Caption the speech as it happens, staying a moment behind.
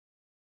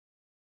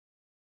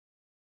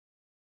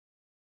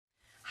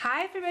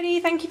Hi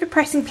everybody, thank you for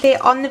pressing play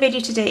on the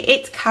video today.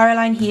 It's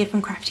Caroline here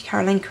from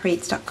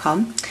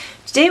craftycarolinecreates.com.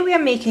 Today we are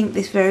making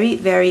this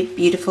very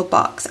beautiful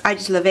box. I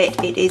just love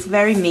it. It is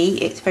very me.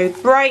 It's very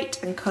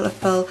bright and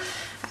colourful.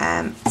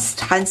 It's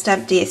hand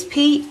stamped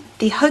DSP.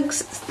 The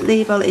Hugs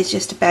label is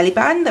just a belly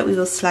band that we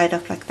will slide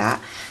off like that.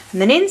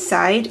 And then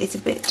inside it's a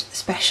bit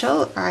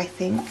special, I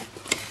think.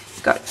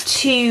 Got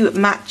two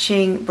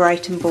matching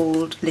bright and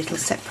bold little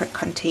separate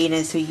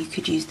containers, so you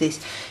could use this,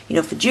 you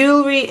know, for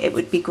jewellery. It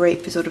would be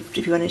great for sort of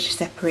if you wanted to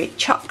separate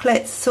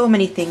chocolates. So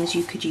many things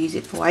you could use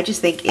it for. I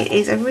just think it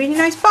is a really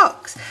nice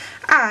box,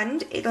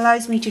 and it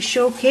allows me to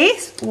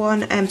showcase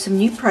some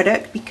new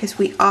product, because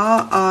we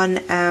are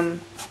on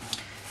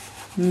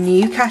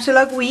new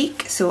catalogue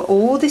week. So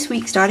all this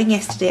week, starting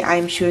yesterday, I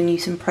am showing you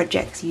some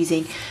projects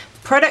using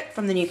product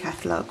from the new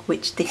catalogue,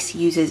 which this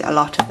uses a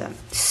lot of them.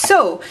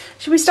 So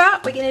should we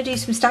start? We're going to do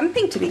some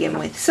stamping to begin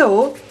with.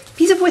 So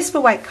piece of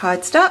Whisper white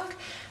cardstock,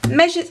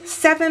 measures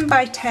 7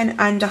 by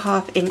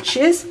 10.5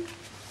 inches.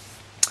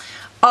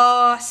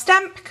 Our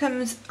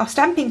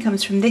stamping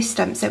comes from this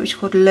stamp set, which is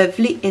called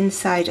Lovely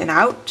Inside and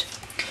Out,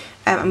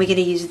 and we're going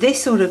to use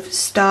this sort of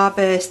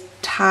starburst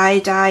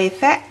tie-dye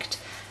effect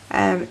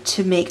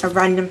to make a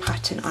random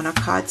pattern on our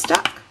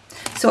cardstock.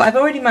 So I've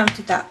already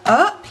mounted that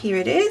up. Here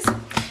it is.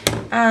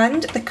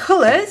 And the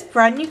colours,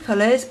 brand new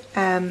colours,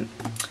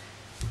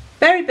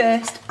 Berry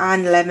Burst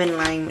and Lemon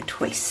Lime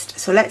Twist.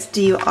 So let's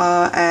do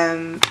our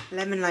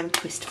Lemon Lime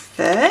Twist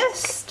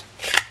first.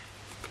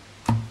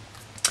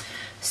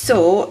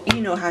 So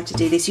you know how to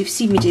do this. You've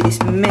seen me do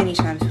this many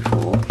times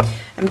before.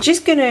 I'm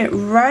just going to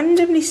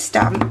randomly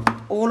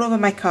stamp all over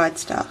my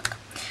cardstock.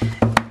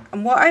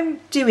 And what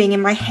I'm doing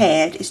in my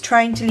head is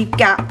trying to leave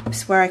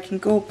gaps where I can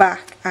go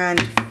back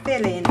and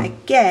fill in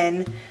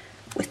again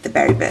with the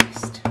Berry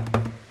Burst.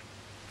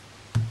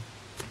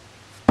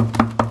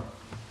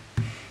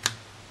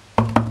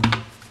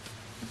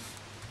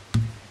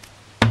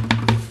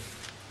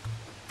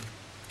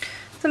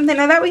 Something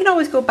like that. We can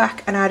always go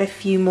back and add a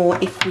few more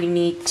if we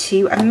need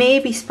to, and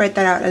maybe spread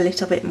that out a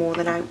little bit more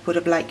than I would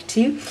have liked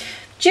to.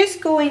 Just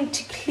going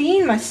to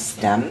clean my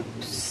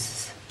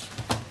stamps.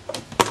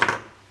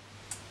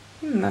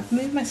 I've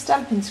moved my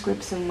stamping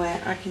script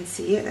somewhere. I can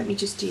see it. Let me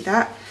just do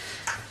that.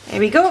 There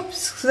we go.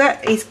 So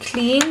that is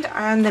cleaned,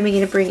 and then we're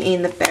going to bring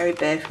in the Berry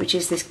Burst, which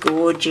is this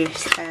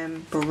gorgeous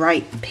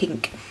bright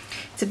pink.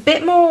 It's a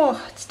bit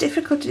more, it's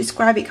difficult to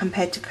describe it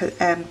compared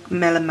to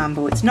Melon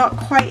Mambo. It's not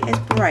quite as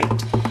bright.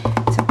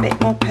 It's a bit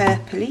more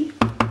purpley.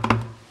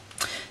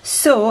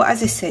 So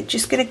as I said,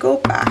 just going to go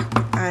back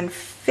and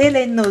fill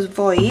in those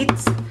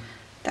voids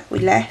that we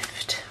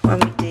left when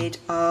we did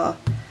our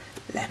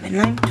Lemon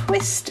Lime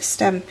Twist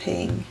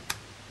stamping.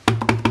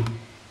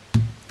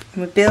 And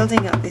we're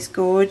building up this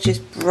gorgeous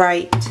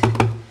bright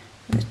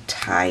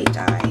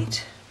tie-dyed.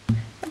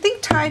 I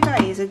think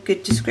tie-dye is a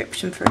good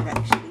description for it,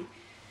 actually.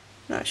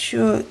 Not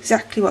sure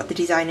exactly what the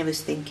designer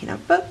was thinking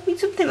of, but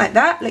something like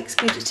that looks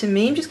good to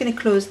me. I'm just going to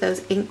close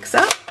those inks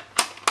up.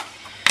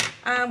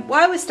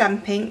 While we're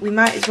stamping, we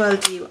might as well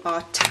do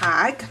our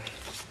tag.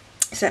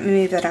 So let me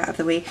move that out of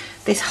the way.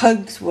 This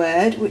Hugs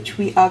word, which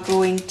we are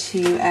going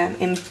to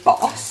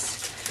emboss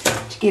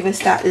to give us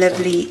that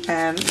lovely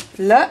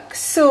look.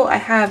 So I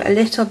have a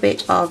little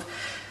bit of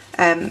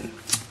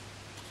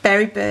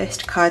Berry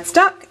Burst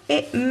cardstock.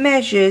 It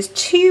measures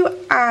 2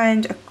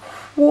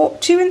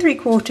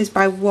 3/4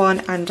 by 1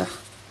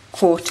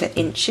 1/4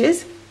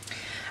 inches.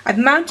 I've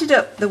mounted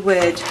up the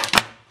word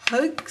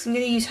Hugs. I'm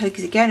going to use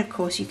Hugs again. Of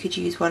course, you could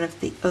use one of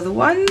the other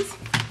ones.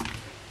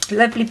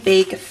 Lovely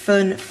big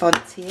fun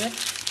fonts here.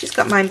 Just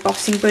got my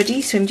embossing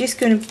buddy, so I'm just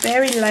going to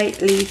very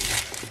lightly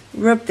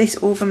rub this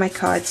over my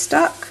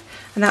cardstock,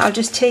 and that'll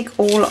just take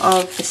all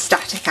of the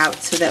static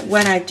out, so that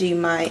when I do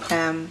my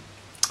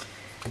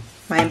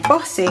my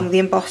embossing, the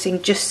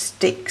embossing just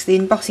sticks, the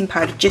embossing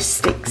powder just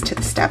sticks to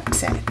the stamp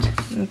set.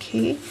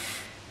 Okay,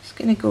 just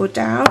going to go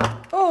down.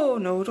 Oh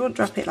no, don't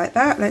drop it like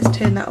that. Let's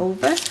turn that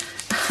over.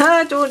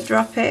 Don't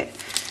drop it.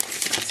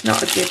 That's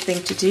not a good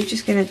thing to do.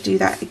 Just going to do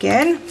that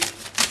again.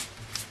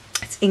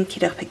 Let's ink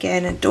it up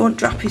again, and don't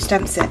drop your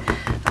stamp set.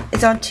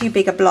 It's on too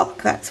big a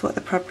block. That's what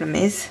the problem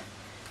is.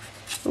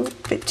 Oh, a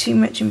bit too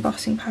much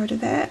embossing powder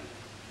there.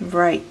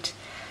 Right.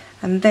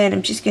 And then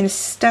I'm just going to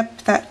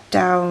stamp that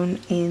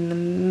down in the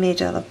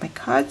middle of my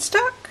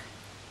cardstock.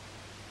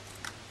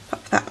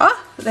 Pop that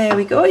off. There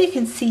we go. You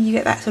can see you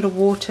get that sort of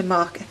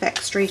watermark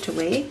effect straight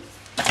away.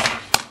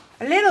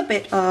 A little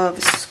bit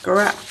of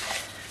scrap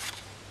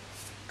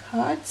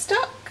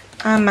cardstock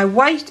and my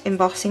white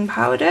embossing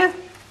powder.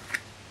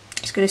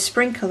 Just going to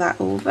sprinkle that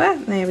over.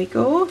 There we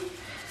go.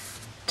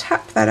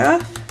 Tap that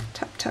off.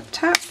 Tap, tap,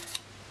 tap.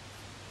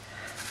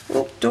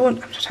 Oh, I'm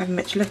not having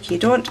much luck here.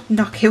 Don't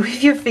knock it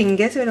with your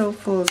fingers so it all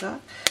falls off.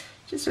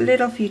 Just a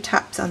little few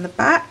taps on the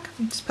back.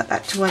 Just put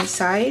that to one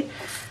side.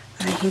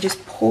 And I can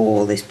just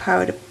pour this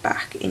powder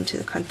back into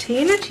the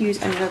container to use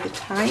another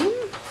time.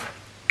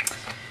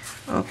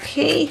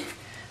 Okay.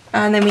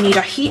 And then we need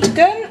our heat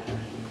gun.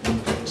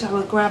 So I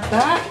will grab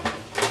that.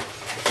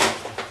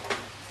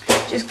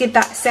 Just give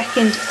that a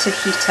second to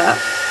heat up.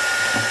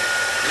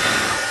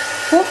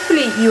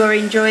 hopefully you are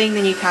enjoying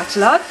the new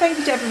catalogue.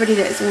 Thank you to everybody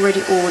that has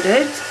already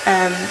ordered.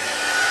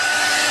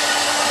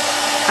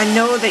 I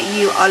know that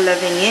you are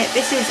loving it.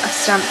 This is a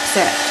stamp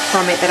set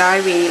from it that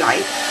I really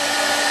like.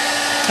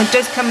 It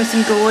does come with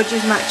some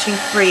gorgeous matching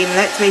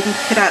framelets where you can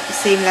cut out the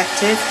same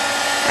letters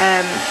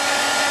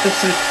with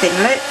some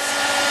thinlets.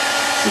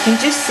 You can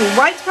just see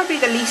white's probably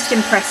the least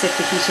impressive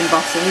for heat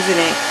embossing, isn't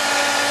it?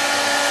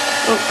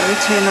 Oh, let me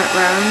turn that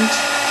round.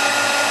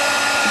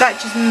 That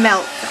just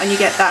melts and you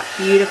get that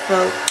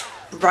beautiful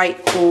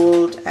bright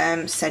gold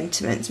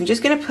sentiments. I'm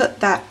just going to put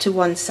that to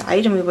one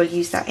side and we will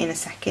use that in a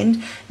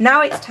second.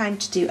 Now it's time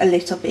to do a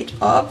little bit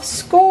of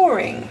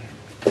scoring.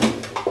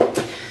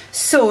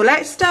 So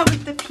let's start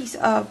with the piece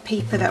of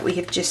paper that we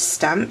have just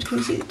stamped. Can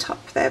you see the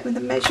top there with the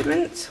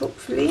measurements,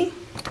 hopefully?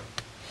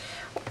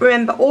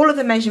 Remember, all of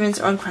the measurements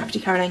are on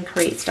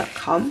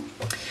craftycarolinecreates.com.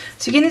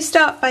 So we're going to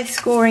start by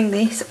scoring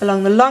this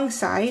along the long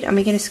side, and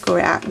we're going to score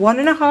it at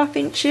 1.5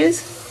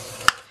 inches,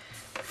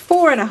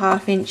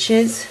 4.5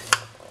 inches,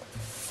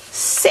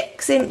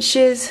 6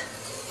 inches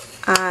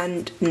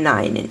and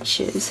 9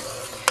 inches.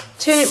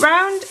 Turn it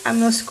round and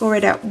we'll score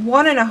it at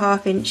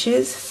 1.5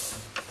 inches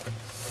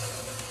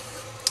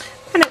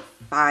and at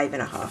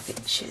 5.5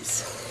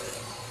 inches.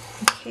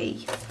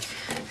 Okay.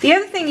 The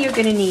other thing you're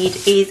going to need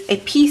is a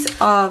piece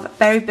of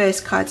Berry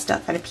Burst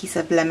cardstock and a piece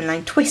of Lemon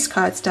Lime Twist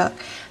cardstock.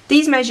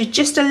 These measure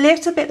just a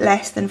little bit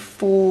less than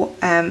 4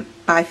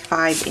 by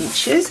 5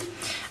 inches,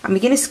 and we're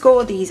going to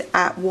score these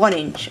at 1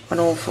 inch on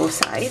all 4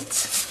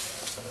 sides.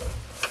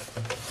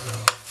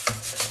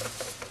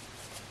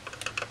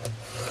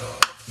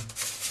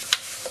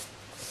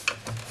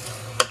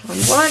 On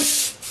 1.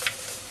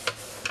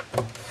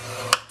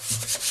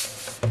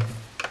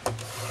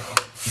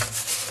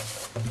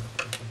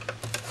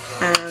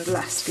 And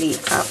lastly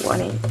at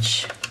 1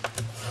 inch.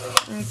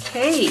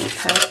 Okay,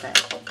 perfect.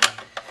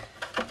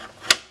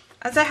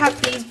 As I have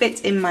these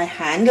bits in my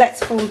hand,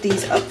 let's fold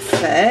these up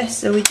first.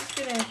 So we're just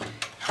going to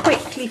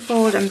quickly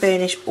fold and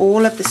burnish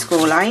all of the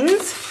score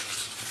lines.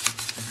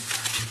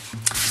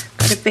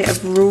 Got a bit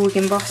of Rogue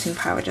embossing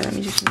powder, let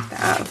me just move that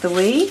out of the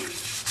way.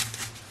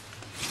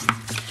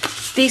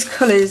 These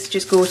colours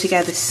just go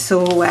together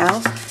so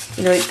well.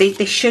 You know,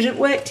 they shouldn't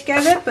work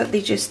together, but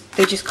they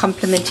just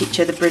complement each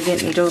other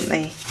brilliantly, don't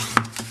they?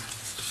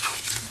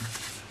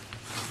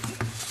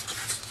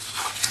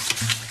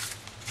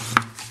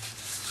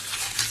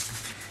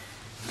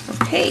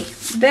 Okay,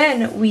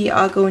 then we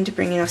are going to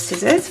bring in our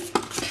scissors,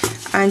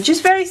 and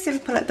just very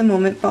simple at the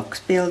moment, box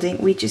building,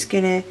 we're just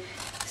going to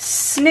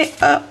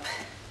snip up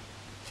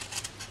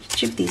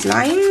each of these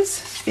lines,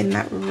 spin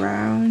that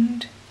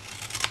round,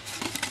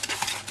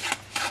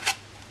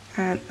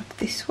 and up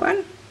this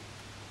one,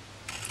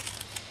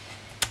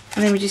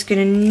 and then we're just going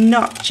to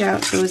notch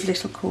out those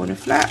little corner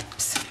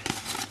flaps.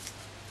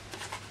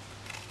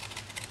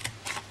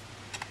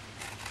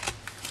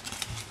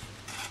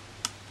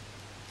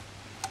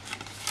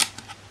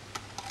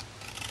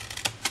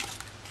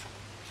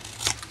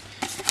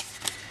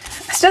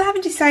 Still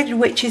haven't decided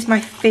which is my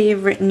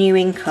favourite new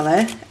ink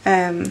colour.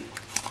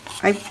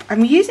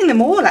 I'm using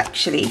them all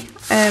actually.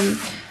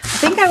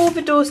 I think I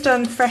overdosed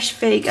on Fresh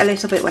Fig a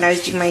little bit when I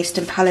was doing my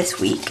Eastern Palace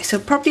week, so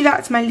probably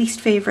that's my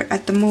least favourite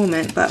at the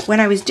moment, but when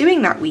I was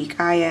doing that week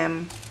I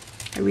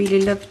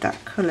really loved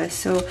that colour.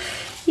 So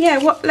yeah,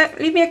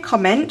 leave me a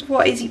comment.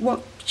 What is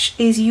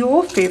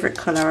your favourite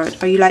colour? Or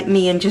are you like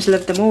me and just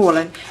love them all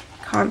and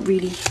can't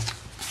really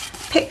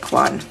pick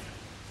one?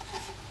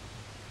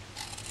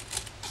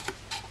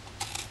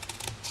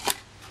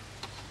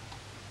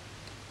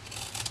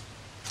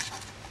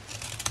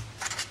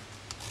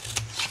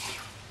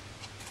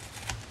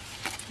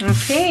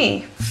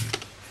 Okay,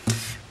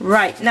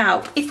 right,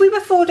 now if we were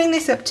folding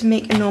this up to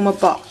make a normal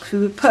box, we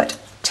would put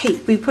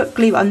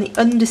glue on the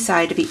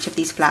underside of each of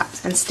these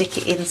flaps and stick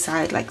it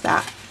inside like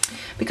that.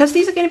 Because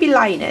these are going to be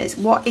liners,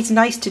 what is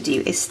nice to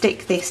do is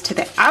stick this to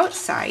the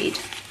outside,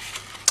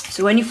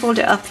 so when you fold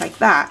it up like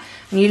that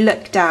and you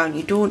look down,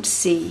 you don't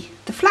see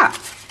the flap.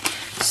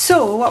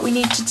 So what we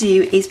need to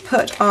do is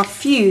put our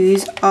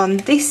fuse on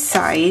this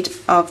side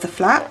of the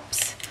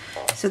flaps.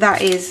 So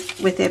that is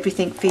with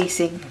everything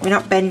facing, we're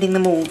not bending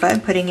them over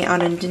and putting it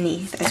on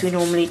underneath as we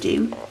normally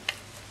do.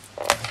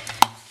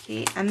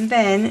 Okay, and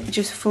then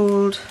just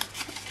fold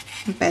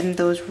and bend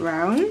those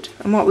round.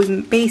 And what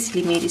we've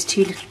basically made is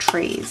 2 little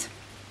trays.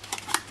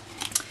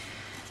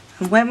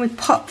 And when we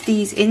pop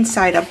these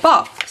inside a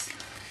box,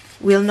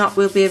 we'll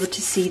be able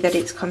to see that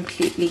it's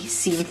completely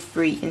seam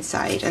free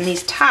inside. And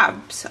these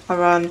tabs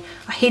are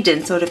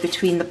hidden sort of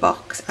between the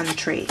box and the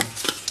tray.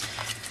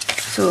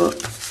 So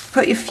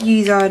put your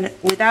fuse on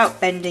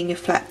without bending your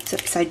flaps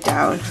upside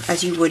down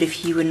as you would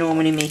if you were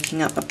normally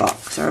making up a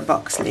box or a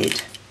box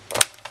lid.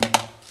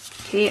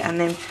 Okay, and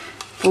then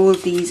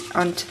fold these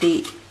onto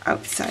the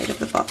outside of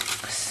the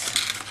box.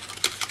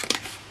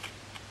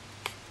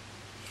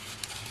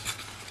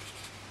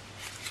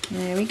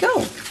 There we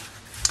go.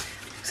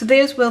 So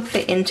those will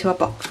fit into a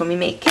box when we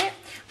make it,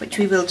 which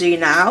we will do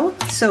now.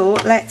 So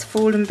let's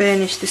fold and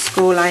burnish the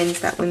score lines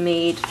that we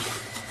made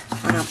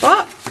on our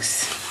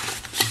box.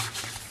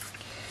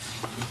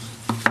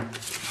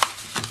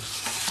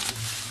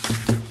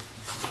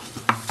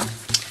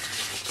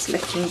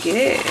 looking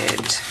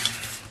good.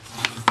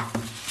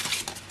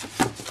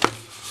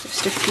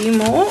 Just a few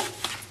more.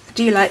 I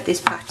do like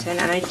this pattern,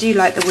 and I do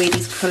like the way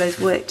these colours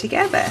work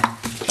together.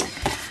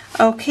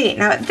 Okay,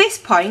 now at this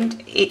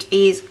point it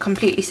is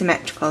completely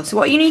symmetrical, so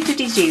what you need to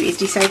do is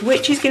decide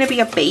which is going to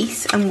be a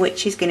base and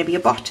which is going to be a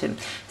bottom.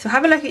 So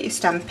have a look at your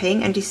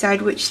stamping and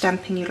decide which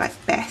stamping you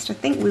like best. I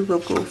think we will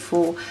go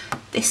for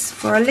this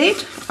for a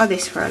lid, or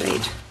this for a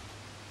lid.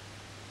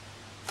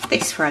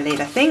 This for a lid,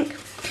 I think.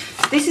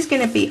 This is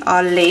going to be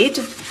our lid,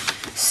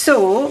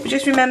 so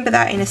just remember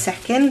that in a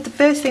second. The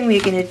first thing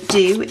we're going to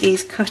do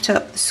is cut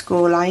up the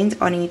score lines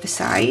on either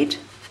side.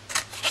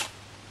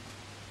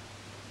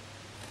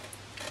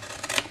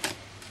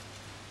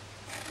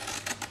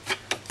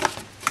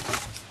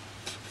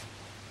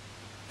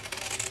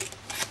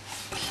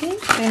 Okay,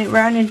 turn it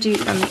round and do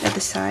it on the other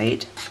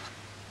side.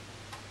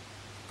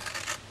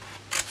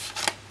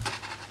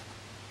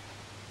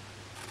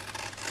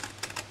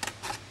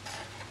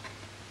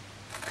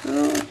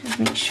 Cool, just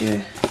make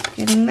sure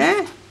getting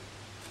there.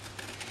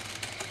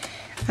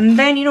 And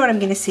then you know what I'm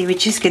going to say, we're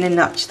just going to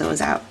notch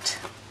those out.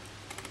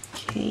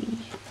 Okay.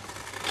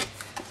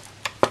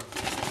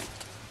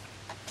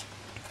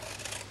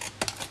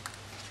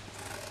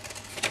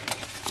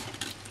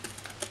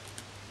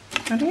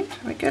 Got it?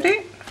 Have I got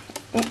it?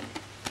 Oh.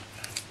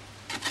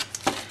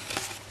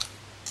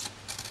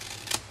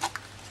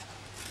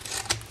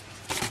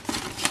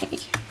 Okay.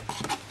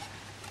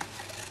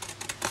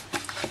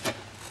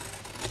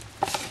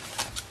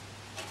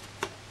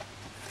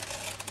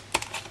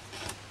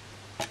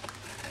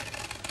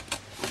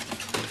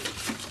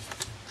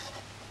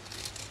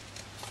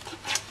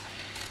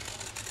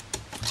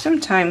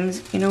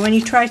 Sometimes, you know, when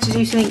you try to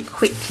do something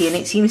quickly and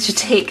it seems to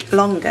take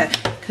longer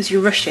because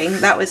you're rushing,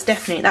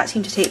 that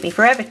seemed to take me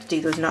forever to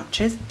do those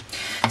notches.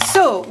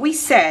 So we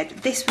said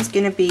this was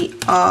going to be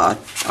our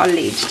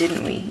lid,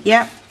 didn't we?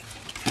 Yeah.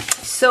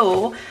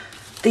 So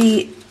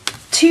the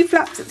two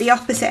flaps at the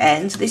opposite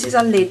ends, this is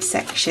our lid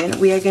section,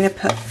 we are going to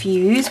put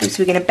fuse,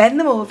 so we're going to bend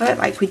them over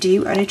like we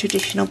do on a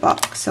traditional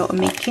box sort of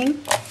making,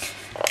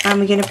 and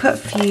we're going to put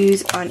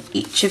fuse on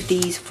each of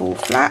these 4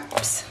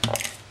 flaps.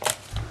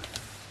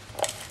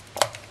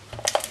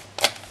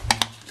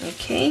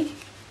 Okay,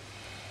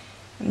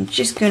 I'm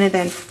just going to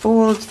then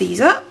fold these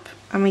up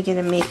and we're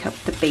going to make up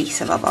the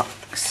base of our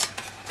box.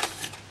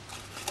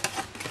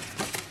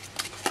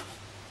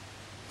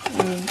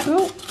 There we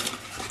go.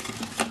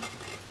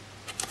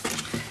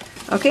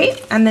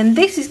 Okay, and then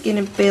this is going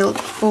to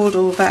fold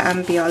over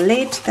and be our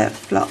lid that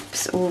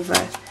flops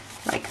over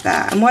like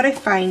that. And what I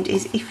find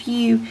is if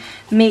you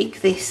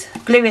make this,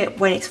 glue it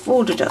when it's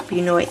folded up,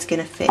 you know it's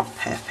going to fit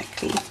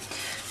perfectly.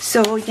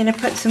 So we're going to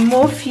put some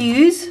more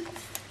fuse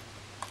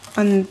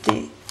on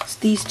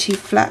these 2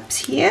 flaps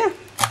here.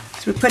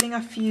 So we're putting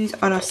our fuse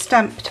on our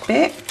stamped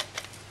bit.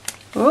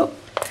 Oh.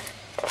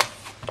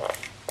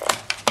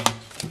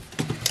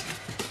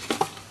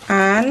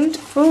 And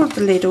fold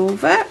the lid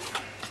over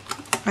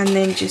and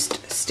then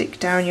just stick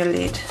down your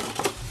lid,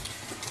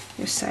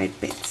 your side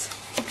bits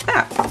like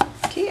that.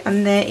 Okay,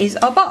 and there is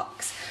our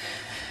box.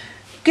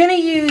 Gonna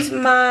use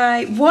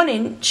my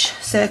 1-inch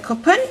circle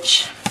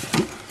punch,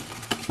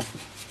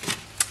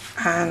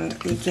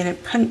 and we're going to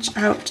punch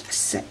out a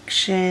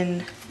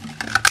section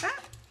like that,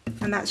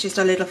 and that's just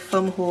a little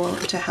thumb hole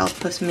to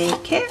help us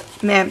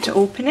to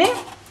open it.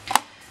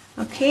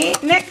 Okay,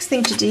 next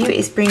thing to do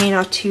is bring in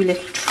our 2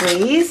 little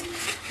trays,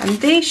 and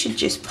they should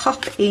just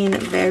pop in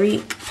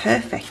very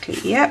perfectly.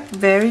 Yep,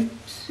 very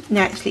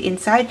nicely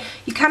inside.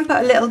 You can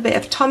put a little bit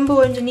of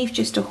Tombow underneath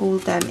just to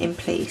hold them in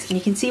place, and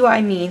you can see what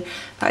I mean,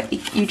 but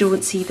you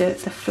don't see the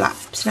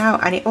flaps now,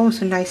 and it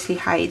also nicely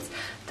hides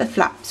the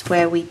flaps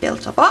where we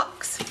built our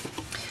box.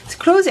 So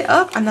close it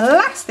up, and the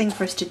last thing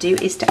for us to do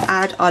is to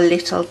add our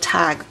little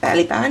tag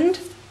belly band.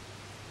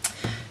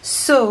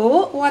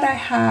 So what I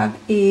have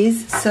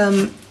is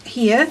some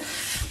here.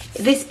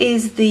 This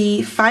is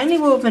the finely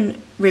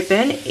woven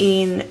ribbon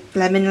in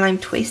Lemon Lime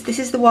Twist. This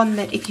is the one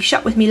that if you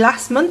shop with me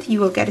last month, you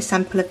will get a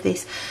sample of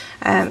this,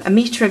 a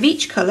metre of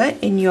each colour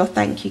in your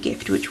thank you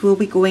gift, which will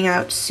be going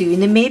out soon.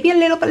 They may be a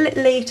little bit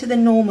later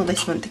than normal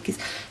this month because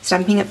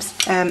Stampin' Up's,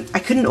 I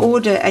couldn't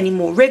order any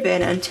more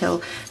ribbon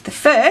until the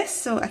 1st,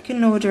 so I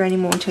couldn't order any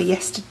more until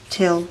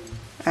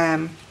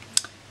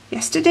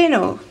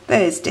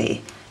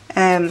Thursday.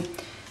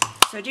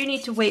 So I do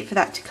need to wait for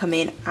that to come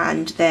in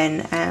and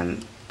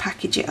then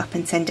package it up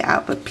and send it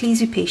out, but please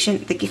be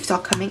patient, the gifts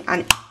are coming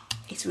and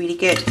it's really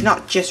good,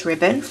 not just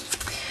ribbon.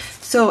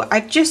 So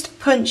I've just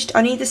punched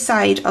on either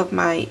side of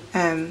my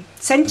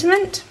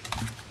sentiment.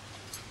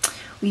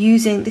 We're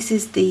using, this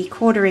is the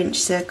 1/4 inch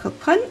circle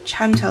punch,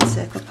 handheld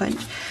circle punch,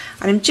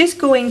 and I'm just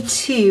going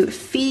to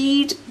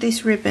feed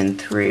this ribbon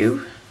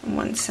through on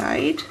one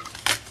side,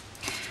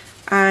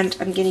 and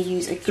I'm going to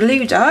use a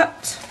glue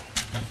dot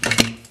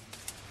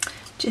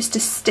just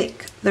to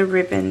stick the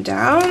ribbon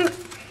down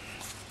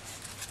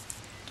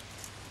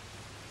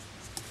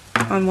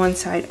on one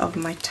side of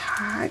my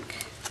tag.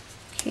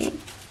 Okay.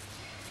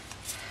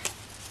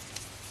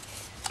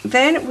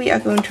 Then we are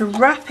going to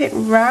wrap it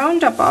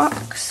round our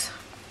box,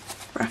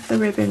 wrap the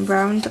ribbon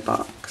round the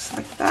box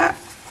like that.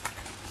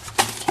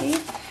 Okay,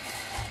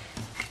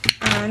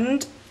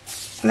 and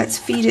let's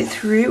feed it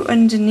through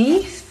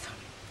underneath.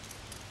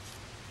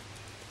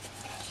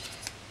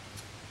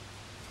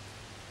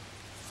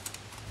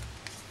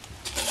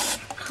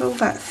 Pull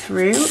that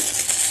through.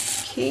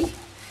 Okay,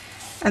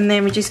 and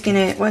then we're just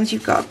gonna, once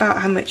you've got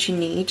about how much you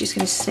need, just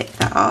gonna snip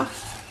that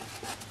off.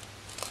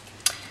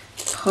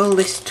 Pull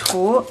this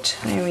taut,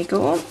 there we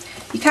go.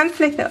 You can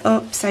flip it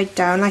upside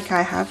down like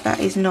I have, that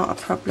is not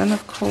a problem,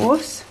 of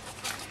course.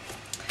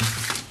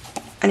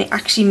 And it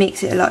actually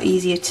makes it a lot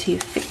easier to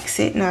fix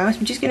it now. So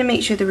I'm just going to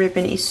make sure the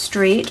ribbon is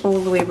straight all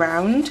the way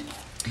around.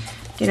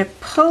 I'm going to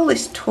pull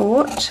this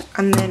taut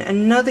and then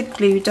another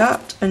glue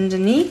dot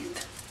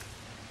underneath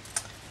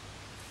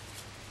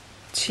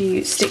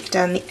to stick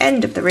down the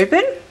end of the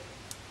ribbon.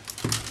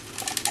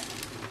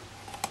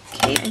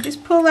 Okay, and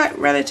just pull that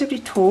relatively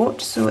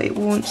taut so it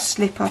won't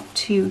slip off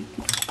too.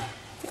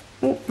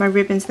 Oh, my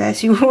ribbon's there,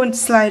 so you won't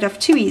slide off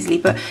too easily,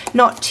 but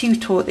not too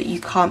taut that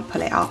you can't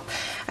pull it off.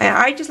 And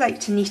I just like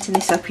to neaten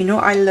this up, you know,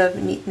 I love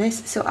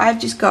neatness, so I've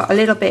just got a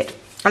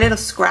little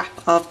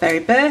scrap of Berry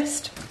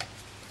Burst.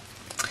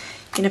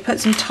 I'm going to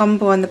put some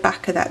Tombow on the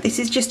back of that. This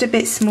is just a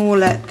bit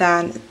smaller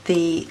than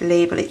the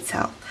label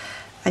itself.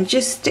 And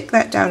just stick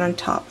that down on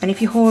top, and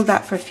if you hold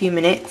that for a few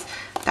minutes,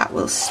 that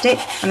will stick.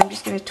 And I'm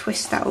just going to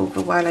twist that over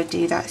while I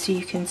do that so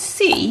you can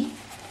see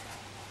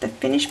the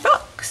finished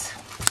box.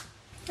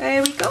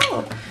 There we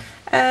go.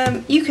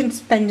 You can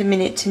spend a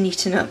minute to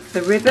neaten up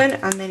the ribbon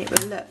and then it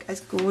will look as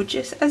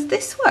gorgeous as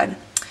this one.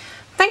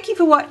 Thank you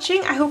for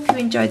watching. I hope you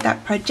enjoyed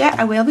that project.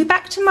 I will be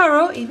back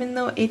tomorrow, even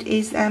though it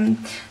is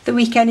the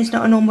weekend. It's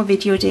not a normal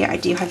video day. I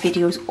do have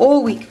videos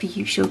all week for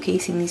you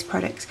showcasing these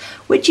products,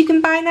 which you can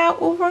buy now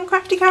over on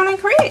Crafty Caroline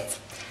Creates.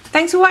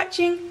 Thanks for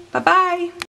watching. Bye bye.